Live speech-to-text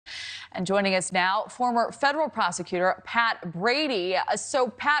And joining us now, former federal prosecutor Pat Brady. So,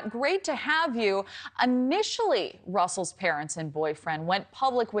 Pat, great to have you. Initially, Russell's parents and boyfriend went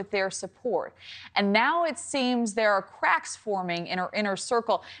public with their support, and now it seems there are cracks forming in her inner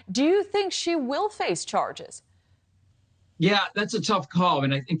circle. Do you think she will face charges? Yeah, that's a tough call.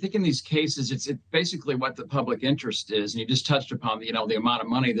 And I think in these cases, it's basically what the public interest is. And you just touched upon, the amount of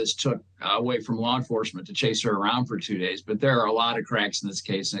money this took away from law enforcement to chase her around for 2 days. But there are a lot of cracks in this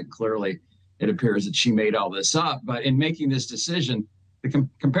case. And clearly, it appears that she made all this up. But in making this decision, the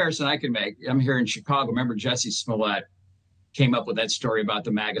comparison I can make, I'm here in Chicago. Remember, Jesse Smollett came up with that story about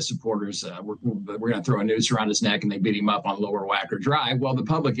the MAGA supporters. We're going to throw a noose around his neck and they beat him up on Lower Wacker Drive. Well, the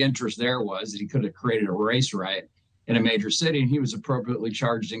public interest there was that he could have created a race riot in a major city, and he was appropriately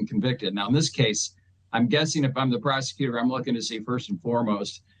charged and convicted. Now, in this case, I'm guessing if I'm the prosecutor, I'm looking to see first and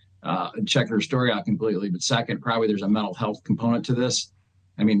foremost, check her story out completely. But second, probably there's a mental health component to this.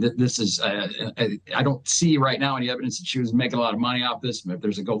 I mean, this is, I don't see right now any evidence that she was making a lot of money off this. If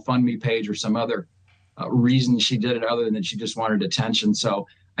there's a GoFundMe page or some other reason she did it other than that she just wanted attention. So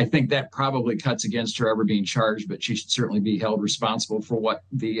I think that probably cuts against her ever being charged, but she should certainly be held responsible for what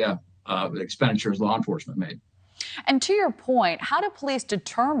the expenditures law enforcement made. And to your point, how do police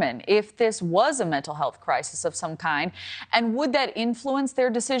determine if this was a mental health crisis of some kind? And would that influence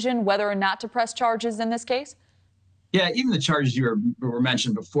their decision whether or not to press charges in this case? Yeah, even the charges you were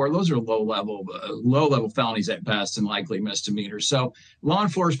mentioned before, those are low-level felonies at best and likely misdemeanors. So law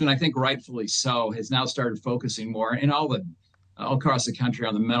enforcement, I think rightfully so, has now started focusing more all across the country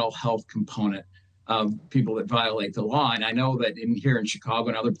on the mental health component of people that violate the law. And I know that here in Chicago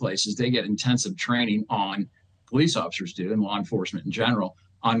and other places, they get intensive training on police officers do, and law enforcement in general,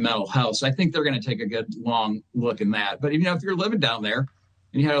 on mental health. So I think they're going to take a good long look in that. But if you're living down there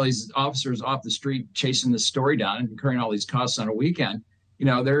and you had all these officers off the street chasing this story down and incurring all these costs on a weekend,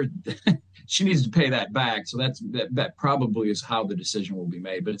 she needs to pay that back. So that probably is how the decision will be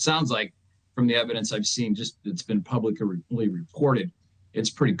made. But it sounds like from the evidence I've seen, just it's been publicly reported, it's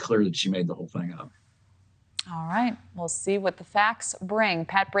pretty clear that she made the whole thing up. All right. We'll see what the facts bring.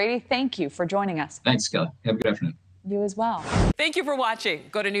 Pat Brady, thank you for joining us. Thanks, Kelly. Have a good afternoon. You as well. Thank you for watching.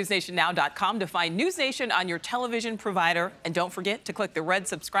 Go to newsnationnow.com to find News Nation on your television provider. And don't forget to click the red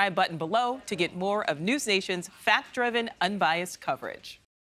subscribe button below to get more of News Nation's fact-driven, unbiased coverage.